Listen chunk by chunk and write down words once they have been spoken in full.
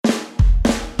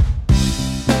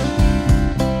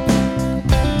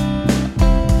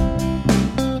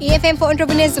BFM for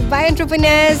Entrepreneurs by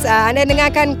Entrepreneurs. Anda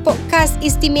dengarkan podcast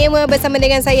istimewa bersama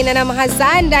dengan saya Nana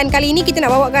Mahazan, dan kali ini kita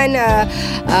nak bawakan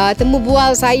temu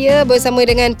bual saya bersama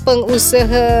dengan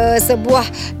pengusaha sebuah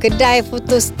kedai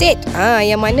photostat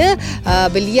yang mana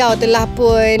beliau telah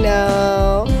pun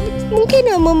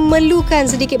mungkin memerlukan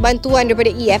sedikit bantuan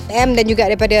daripada EFM dan juga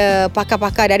daripada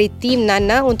pakar-pakar dari tim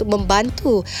Nana untuk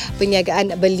membantu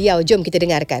perniagaan beliau. Jom kita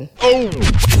dengarkan.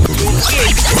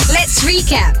 Let's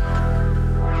recap.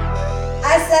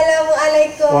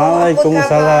 Assalamualaikum.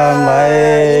 Waalaikumsalam.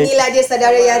 Baik. Inilah dia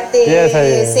saudara yatim. Ya,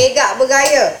 saya. Segak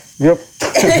bergaya. Yup.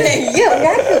 Ya,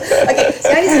 bergaya. Okey,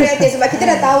 sekarang ni saudara yatim, sebab kita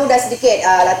dah tahu dah sedikit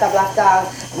latar belakang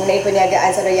mengenai perniagaan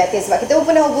saudara yatim. Sebab kita pun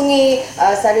pernah hubungi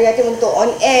saudara yatim untuk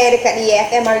on air dekat di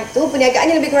EFM hari tu.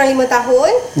 Perniagaannya lebih kurang 5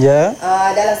 tahun. Ya.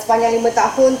 Dalam sepanjang 5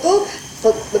 tahun tu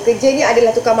bekerja ni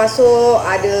adalah tukar masuk,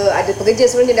 ada pekerja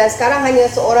sebenarnya, dan sekarang hanya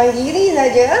seorang diri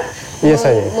saja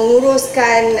saya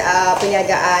menguruskan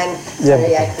perniagaan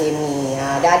saudara yatim ni.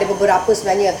 Dan ada beberapa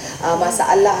sebenarnya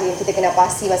masalah yang kita kena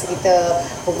pasti masa kita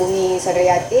hubungi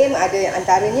saudara yatim. Ada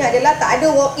antaranya adalah tak ada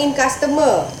walk-in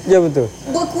customer. Ya, betul.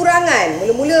 Berkurangan.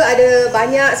 Mula-mula ada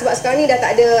banyak, sebab sekarang ni dah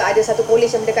tak ada satu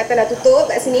college yang berdekatan dah tutup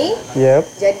kat sini. Yep.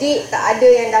 Jadi tak ada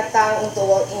yang datang untuk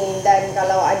walk-in, dan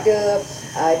kalau ada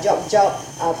job-job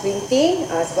printing,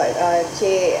 sebab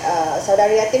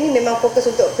saudara yatim ni memang fokus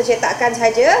untuk percetakan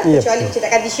saja, kecuali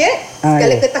percetakan t-shirt.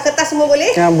 Segala kertas-kertas semua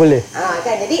boleh? Boleh.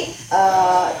 Kan, jadi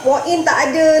walk-in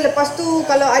tak ada. Lepas tu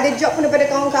kalau ada job pun daripada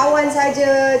kawan-kawan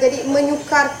saja. Jadi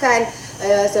menyukarkan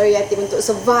saudara yatim untuk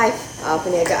survive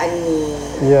perniagaan ni.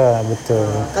 Ya, betul.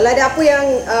 Kalau ada apa yang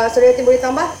saudara yatim boleh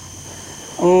tambah?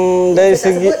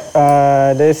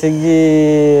 Dari segi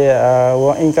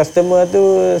walk-in customer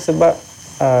tu, sebab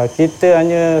kita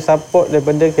hanya support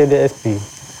daripada KDSP.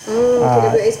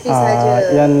 KDSP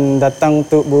saja. Yang datang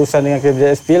untuk berurusan dengan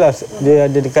KDSP lah. Dia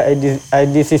ada dekat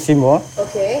IDCC Mall.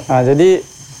 Okey. Jadi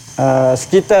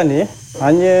sekitar ni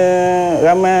hanya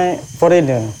ramai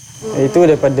foreigner. Itu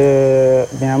daripada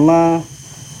Myanmar,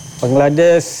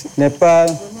 Bangladesh, Nepal,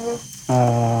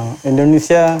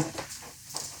 Indonesia.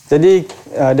 Jadi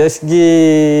dari segi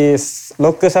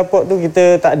local support tu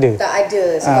kita tak ada. Tak ada,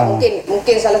 sebab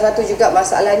mungkin salah satu juga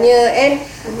masalahnya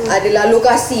adalah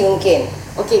lokasi mungkin.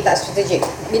 Okey, tak strategik.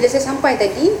 Bila saya sampai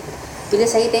tadi, bila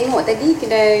saya tengok tadi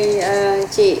kedai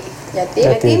Cik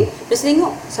Yatim, bila saya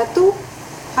tengok satu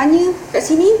hanya kat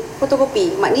sini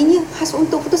fotokopi. Maknanya khas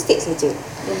untuk photostat saja.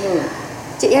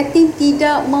 Cik Yatim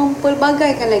tidak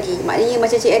mempelbagaikan lagi. Maknanya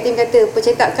macam Cik Yatim kata,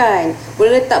 percetakan,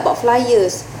 boleh letak buat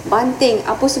flyers, banting,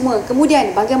 apa semua.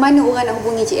 Kemudian bagaimana orang nak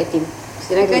hubungi Cik Yatim?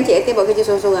 Sedangkan Cik Yatim buat kerja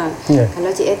seorang-seorang.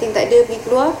 Kalau Cik Yatim tak ada pergi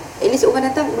keluar, at least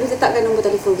orang datang boleh letakkan nombor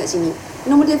telefon kat sini.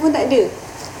 Nombor telefon tak ada.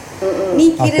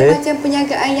 Ni kira macam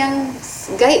perniagaan yang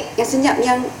gaib, yang senyap,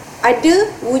 yang ada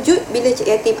wujud bila Cik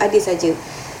Yatim ada saja.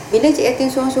 Bila Cik Yatim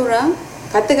seorang-seorang,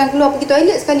 katakan keluar pergi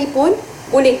toilet sekalipun,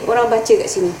 boleh orang baca kat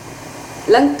sini.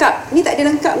 Lengkap. Ni tak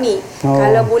ada lengkap ni.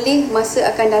 Kalau boleh masa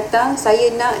akan datang, saya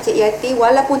nak Cik Yatim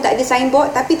walaupun tak ada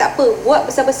signboard, tapi tak apa, buat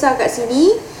besar-besar kat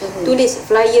sini. Tulis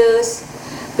flyers,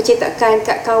 percetakan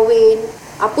kad kahwin,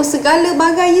 apa segala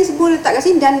bagainya semua letak kat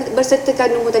sini, dan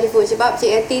bersertakan nombor telefon. Sebab Cik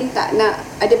Yatim tak nak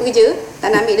ada pekerja, tak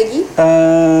nak ambil lagi.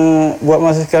 Buat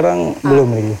masa sekarang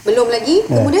belum lagi.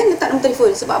 Kemudian letak nombor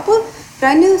telefon. Sebab apa?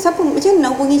 Kerana siapa macam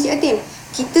nak hubungi Cik Yatim?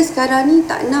 Kita sekarang ni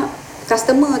tak nak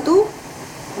customer tu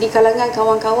di kalangan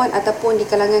kawan-kawan ataupun di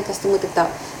kalangan customer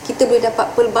tetap. Kita boleh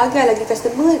dapat pelbagai lagi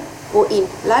customer walk-in.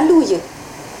 Lalu je.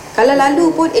 Kalau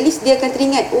lalu pun at least dia akan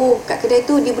teringat, oh kat kedai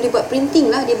tu dia boleh buat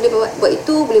printing lah, dia boleh buat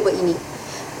itu, boleh buat ini.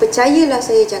 Percayalah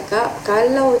saya cakap,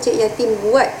 kalau Cik Yatim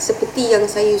buat seperti yang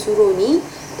saya suruh ni,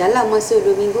 dalam masa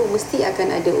 2 minggu mesti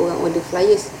akan ada orang order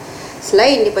flyers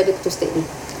selain daripada photostat ni.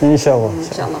 InsyaAllah.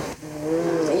 InsyaAllah.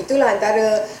 Itulah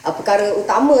antara perkara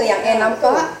utama yang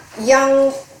nampak.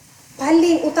 Yang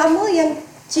paling utama yang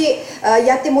Cik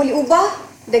Yatim boleh ubah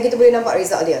dan kita boleh nampak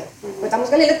result dia. Pertama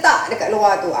sekali letak dekat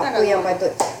luar tu apa yang patut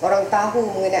orang tahu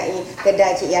mengenai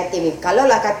kedai Cik Yatim ni.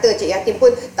 Kalaulah kata Cik Yatim pun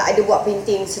tak ada buat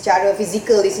printing secara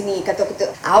fizikal di sini, kata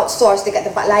kita outsource dekat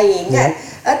tempat lain kan.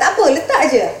 Tak apa, letak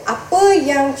je apa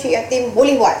yang Cik Yatim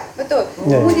boleh buat. Betul.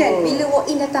 Kemudian bila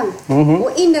walk-in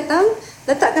datang,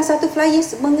 letakkan satu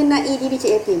flyers mengenai diri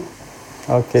Cik Yatim.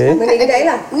 Okey. Mengenai kedai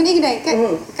lah. Mengenai kedai.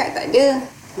 Kad tak ada.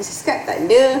 Mrs. Kad tak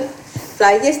ada.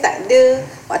 Flyers tak ada.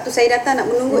 Waktu saya datang nak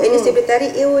menunggu, at least dia boleh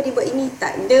tarik, dia buat ini.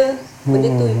 Tak ada. Benda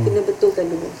tu kena betulkan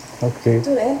dulu. Okey.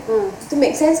 Betul Itu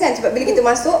make sense kan? Sebab bila kita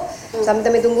masuk,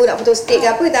 sambil tunggu nak photostat ke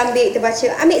apa, kita ambil, kita baca,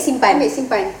 ambil simpan.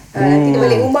 Nanti dia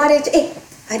balik rumah dia,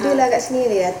 adalah kat sini,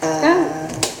 dia datang.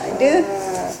 Tak ada.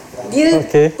 dia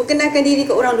perkenalkan diri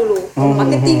ke orang dulu.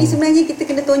 Marketing ni sebenarnya kita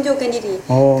kena tonjolkan diri.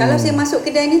 Kalau saya masuk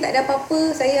kedai ni tak ada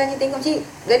apa-apa, saya hanya tengok cik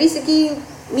dari segi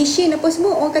mesin apa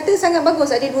semua, orang kata sangat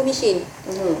bagus, ada 2 mesin.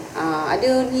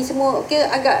 Ada ni semua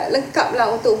agak lengkap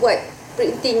lah untuk buat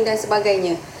printing dan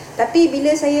sebagainya. Tapi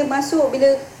bila saya masuk,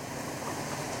 bila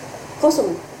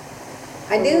kosong.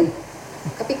 Ada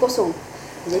tapi kosong.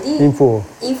 Jadi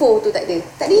info tu tak ada.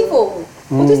 Tak ada info.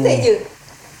 Photostat je.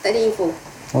 Tak ada info.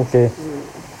 Okey.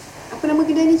 Apa nama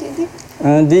kedai ni Cik Tim?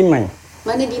 Dimai.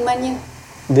 Mana dimanya?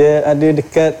 Dia ada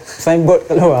dekat signboard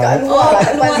kat luar. Kat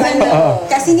luar sana.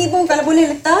 Kat sini pun kalau boleh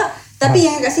letak. Tapi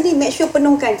yang kat sini make sure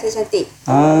penuhkan saya cantik.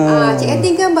 Cik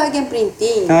Atin kan bahagian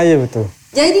printing. Ya betul.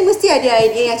 Jadi mesti ada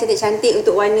idea yang cantik-cantik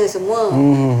untuk warna semua.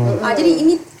 Jadi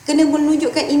ini kena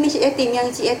menunjukkan image Cik Atin yang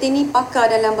Cik Atin ni pakar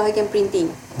dalam bahagian printing.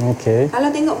 Okey. Kalau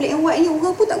tengok black and white ni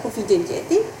orang pun tak confident Cik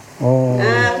Atin.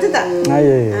 Betul tak?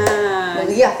 Ya.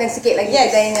 Meriahkan sikit lagi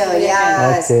kedainya.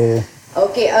 Yes.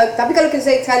 Okey, tapi kalau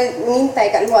saya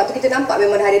mengintai kat luar tu, kita nampak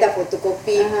memang ada dah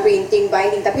fotokopi, printing,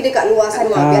 binding, tapi dekat luar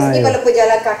sana. Biasanya kalau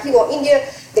pejalan kaki walk in dia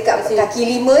dekat kaki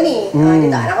 5 ni, dia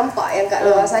tak nampak yang kat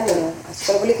luar sana.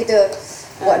 So, kalau boleh kita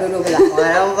buat dulu pula.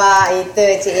 Nampak itu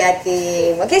Cik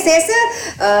Yatim. Okey, saya rasa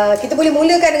kita boleh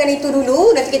mulakan dengan itu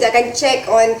dulu. Nanti kita akan check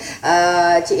on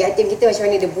Cik Yatim kita macam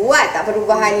mana dia buat tak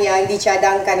perubahan yang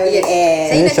dicadangkan oleh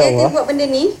Saya nak Cik Yatim buat benda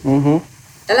ni.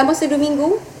 Dalam masa 2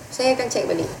 minggu saya akan check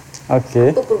balik.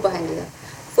 Okey. Apa perubahan dia?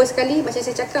 First kali macam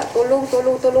saya cakap, tolong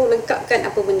lengkapkan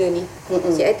apa benda ni.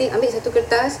 Cik Yatim ambil satu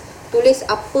kertas, tulis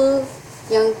apa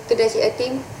yang kedai Cik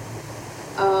Yatim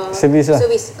servis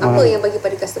apa yang bagi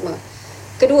pada customer.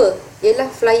 Kedua, ialah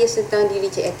flyers tentang diri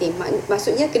Cik Yatim.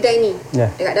 Maksudnya kedai ni.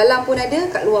 Dekat dalam pun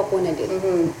ada, kat luar pun ada.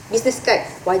 Business card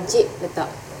wajib letak.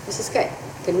 Business card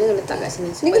kena letak kat sini.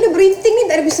 Ni kena printing ni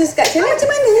tak ada business card. Macam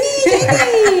mana ni Cik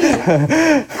Yatim?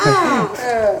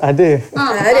 Ada.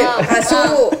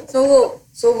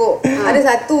 Sorok. Ada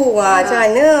satu. Macam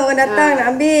mana orang datang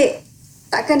nak ambil?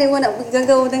 Takkan dia orang nak pergi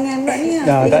ganggu dengan pula ni lah.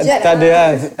 Tak ada lah.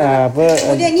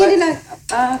 Kemudian ni adalah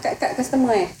kad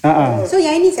customer So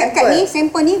yang ini kad ni,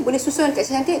 sampel ni boleh susun kat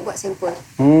sini nanti buat sampel.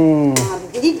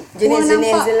 Jadi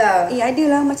jenis-jenis je lah.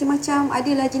 Adalah macam-macam,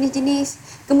 adalah jenis-jenis.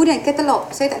 Kemudian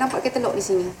katalog, saya tak nampak katalog di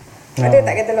sini. Ada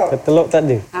tak katalog? Katalog tak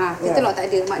ada. Katalog tak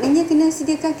ada. Maknanya kena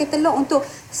sediakan katalog untuk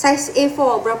saiz A4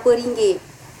 berapa ringgit,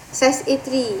 saiz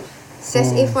A3,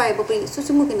 saiz A5 berapa ringgit. So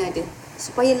semua kena ada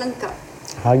supaya lengkap.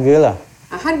 Hargalah.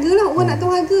 Hargalah, orang nak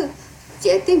tahu harga.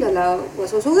 Cik Atim dah lah buat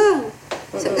sorang-sorang.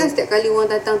 Kan setiap kali orang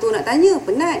datang tu nak tanya,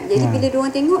 penat. Jadi bila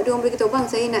diorang tengok, diorang boleh kata, bang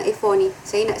saya nak A4 ni,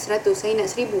 saya nak 100, saya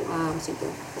nak 1000. Macam tu.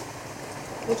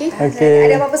 Okey.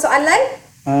 Ada apa-apa soalan?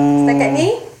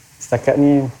 Setakat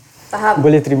ni faham.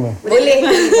 Boleh terima. Boleh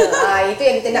terima. Itu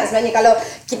yang kita nak sebenarnya. Kalau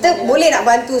kita boleh nak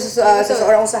bantu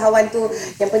seseorang usahawan tu,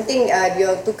 yang penting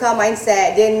dia tukar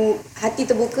mindset, dan hati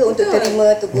terbuka untuk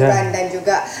terima teguran dan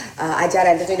juga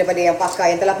ajaran tentunya daripada yang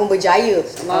pakar yang telah pun berjaya.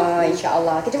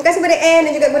 InsyaAllah. Terima kasih kepada Anne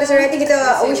dan juga kepada Surati. Kita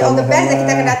wish all the best dan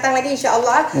kita akan datang lagi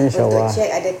insyaAllah untuk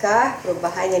check adakah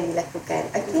perubahan yang dilakukan.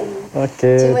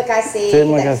 Okey. Terima kasih.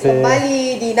 Kita kembali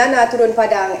di Nana Turun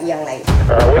Padang yang lain.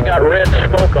 We got red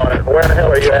smoke on it. Where the hell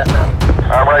are you at now?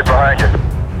 I'm right behind you.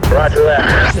 Roger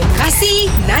that.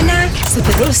 Lokasi Nana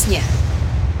seterusnya.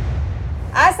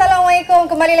 Assalamualaikum,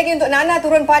 kembali lagi untuk Nana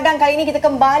Turun Padang. Kali ini kita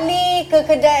kembali ke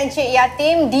kedai Encik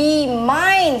Yatim di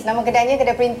Mines. Nama kedainya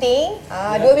kedai printing.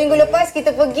 2 minggu lepas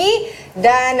kita pergi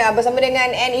dan bersama dengan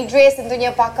Anne Idris,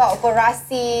 tentunya pakar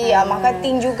operasi,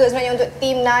 marketing juga sebenarnya untuk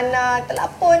tim Nana,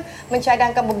 telah pun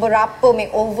mencadangkan beberapa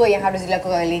makeover yang harus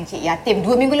dilakukan oleh Encik Yatim.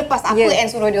 2 minggu lepas, apa Anne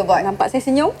suruh dia buat? Nampak saya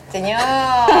senyum? Senyum.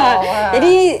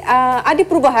 Jadi ada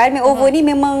perubahan, makeover ni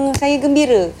memang saya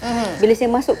gembira. Bila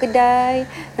saya masuk kedai,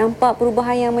 nampak perubahan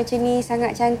yang macam ni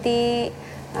sangat cantik.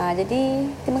 Jadi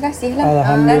terima kasihlah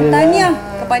dan tahniah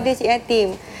kepada Cik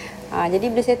Yatim. Jadi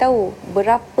bila saya tahu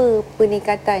berapa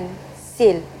peningkatan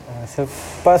sale.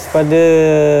 Selepas pada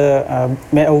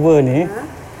makeover ni,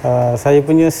 saya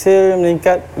punya sale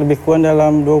meningkat lebih kurang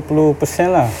dalam 20%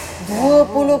 lah.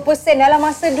 20% dalam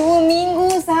masa 2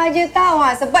 minggu sahaja tahu.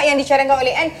 Sebab yang dicadangkan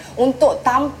oleh Anne untuk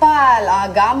tampal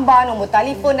gambar, nombor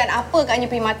telefon dan apa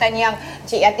agaknya perkhidmatan yang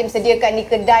Cik Yatim sediakan di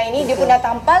kedai ni, dia pun dah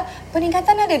tampal.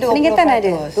 Peningkatan ada 20%. Peningkatan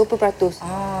ada 20%.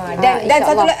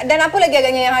 Dan apa lagi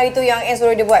agaknya yang hari tu yang Anne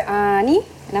suruh dia buat? Ni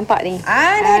nampak ni.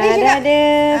 Dah ada juga. Ada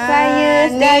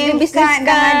flyers, dah ada business card,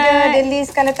 dah ada, the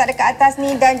list kan letak dekat atas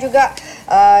ni, dan juga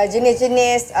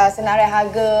jenis-jenis senarai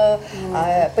harga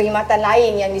perkhidmatan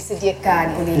lain yang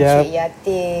disediakan oleh Cik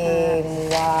Yatim.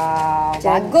 Wow,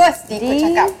 bagus ikut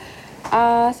cakap.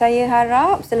 Saya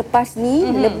harap selepas ni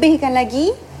lebihkan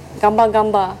lagi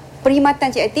gambar-gambar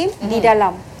perkhidmatan Cik Yatim di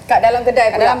dalam. Kat dalam kedai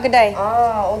pula? Dalam kedai.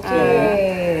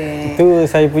 Okey. Itu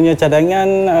saya punya cadangan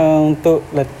untuk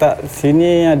letak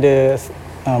sini ada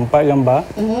 4 gambar.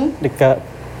 Dekat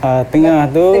tengah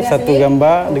tu satu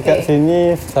gambar, dekat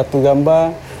sini satu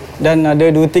gambar dan ada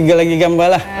 2-3 lagi gambar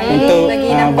lah untuk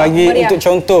bagi meriah. Untuk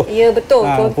contoh. Ya betul,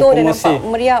 contoh dan promosi. nampak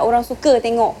meriah, orang suka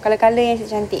tengok color-color yang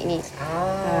cantik ni.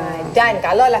 Dan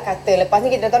kalau lah kata lepas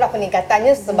ni kita dah tahu dah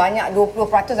peningkatannya sebanyak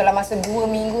 20% dalam masa 2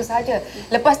 minggu saja.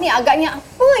 Lepas ni agaknya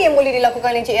apa yang boleh dilakukan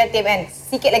oleh Encik Yatim kan?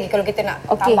 Sikit lagi kalau kita nak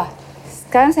tambah.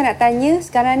 Sekarang saya nak tanya,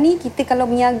 sekarang ni kita kalau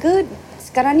berniaga,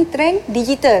 sekarang ni trend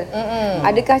digital.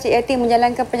 Adakah Cik Yatim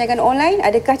menjalankan perniagaan online?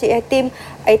 Adakah Cik Yatim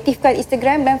aktifkan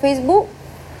Instagram dan Facebook?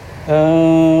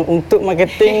 Untuk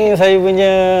marketing saya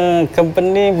punya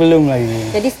company belum lagi.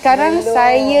 Jadi sekarang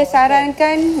saya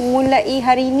sarankan mulai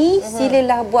hari ini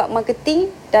silalah buat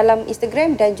marketing dalam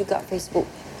Instagram dan juga Facebook.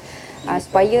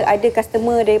 Supaya ada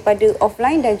customer daripada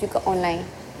offline dan juga online.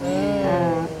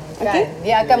 Kan?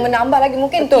 Dia akan menambah lagi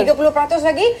mungkin 30%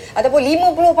 lagi ataupun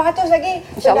 50% lagi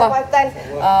pendapatan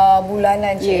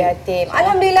bulanan Cik Yatim.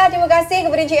 Alhamdulillah, terima kasih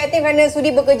kepada Cik Yatim kerana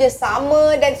sudi bekerja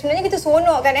sama dan sebenarnya kita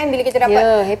seronok kan bila kita dapat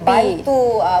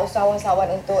bantu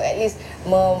usahawan-usahawan untuk at least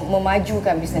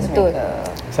memajukan bisnes mereka.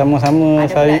 Sama-sama.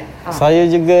 Saya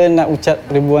juga nak ucap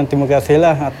ribuan terima kasih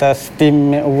lah atas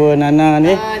tim Makeover Nana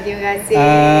ni. Terima kasih.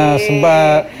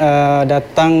 Sebab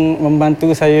datang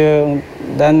membantu saya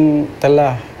dan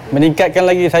telah meningkatkan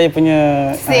lagi saya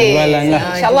punya jualan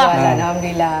lah. InsyaAllah.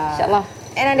 Alhamdulillah. InsyaAllah.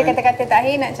 Ada kata-kata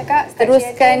terakhir nak cakap?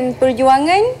 Teruskan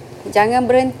perjuangan, jangan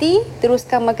berhenti,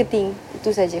 teruskan marketing.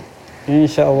 Itu saja.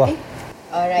 InsyaAllah.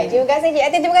 Alright, terima kasih Cik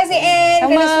Yatim, terima kasih Anne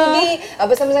kerana sudi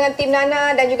bersama dengan tim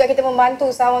Nana dan juga kita membantu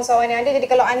usahawan-usahawan yang ada. Jadi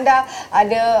kalau anda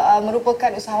ada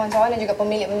merupakan usahawan-usahawan dan juga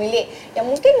pemilik-pemilik yang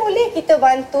mungkin boleh kita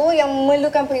bantu, yang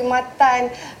memerlukan perkhidmatan,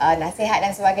 nasihat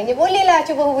dan sebagainya, bolehlah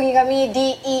cuba hubungi kami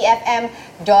di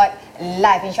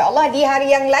ep9.live. InsyaAllah di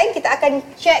hari yang lain kita akan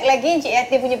check lagi Cik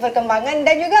Yatim punya perkembangan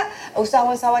dan juga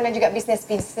usahawan-usahawan dan juga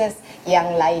bisnes-bisnes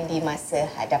yang lain di masa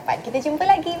hadapan. Kita jumpa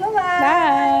lagi. Bye-bye.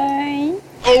 Bye.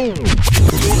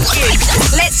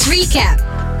 Let's recap.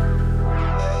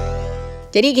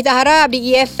 Jadi kita harap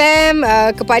di EFM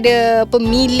kepada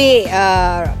pemilik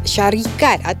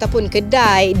syarikat ataupun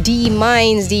kedai di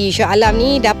Mines di Shah Alam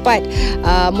ni dapat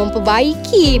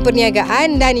memperbaiki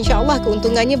perniagaan dan insya-Allah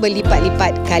keuntungannya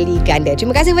berlipat-lipat kali ganda.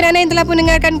 Terima kasih kepada anda yang telah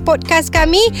mendengarkan podcast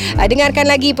kami. Dengarkan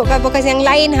lagi podcast-podcast yang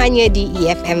lain hanya di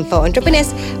EFM for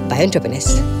Entrepreneurs by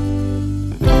Entrepreneurs.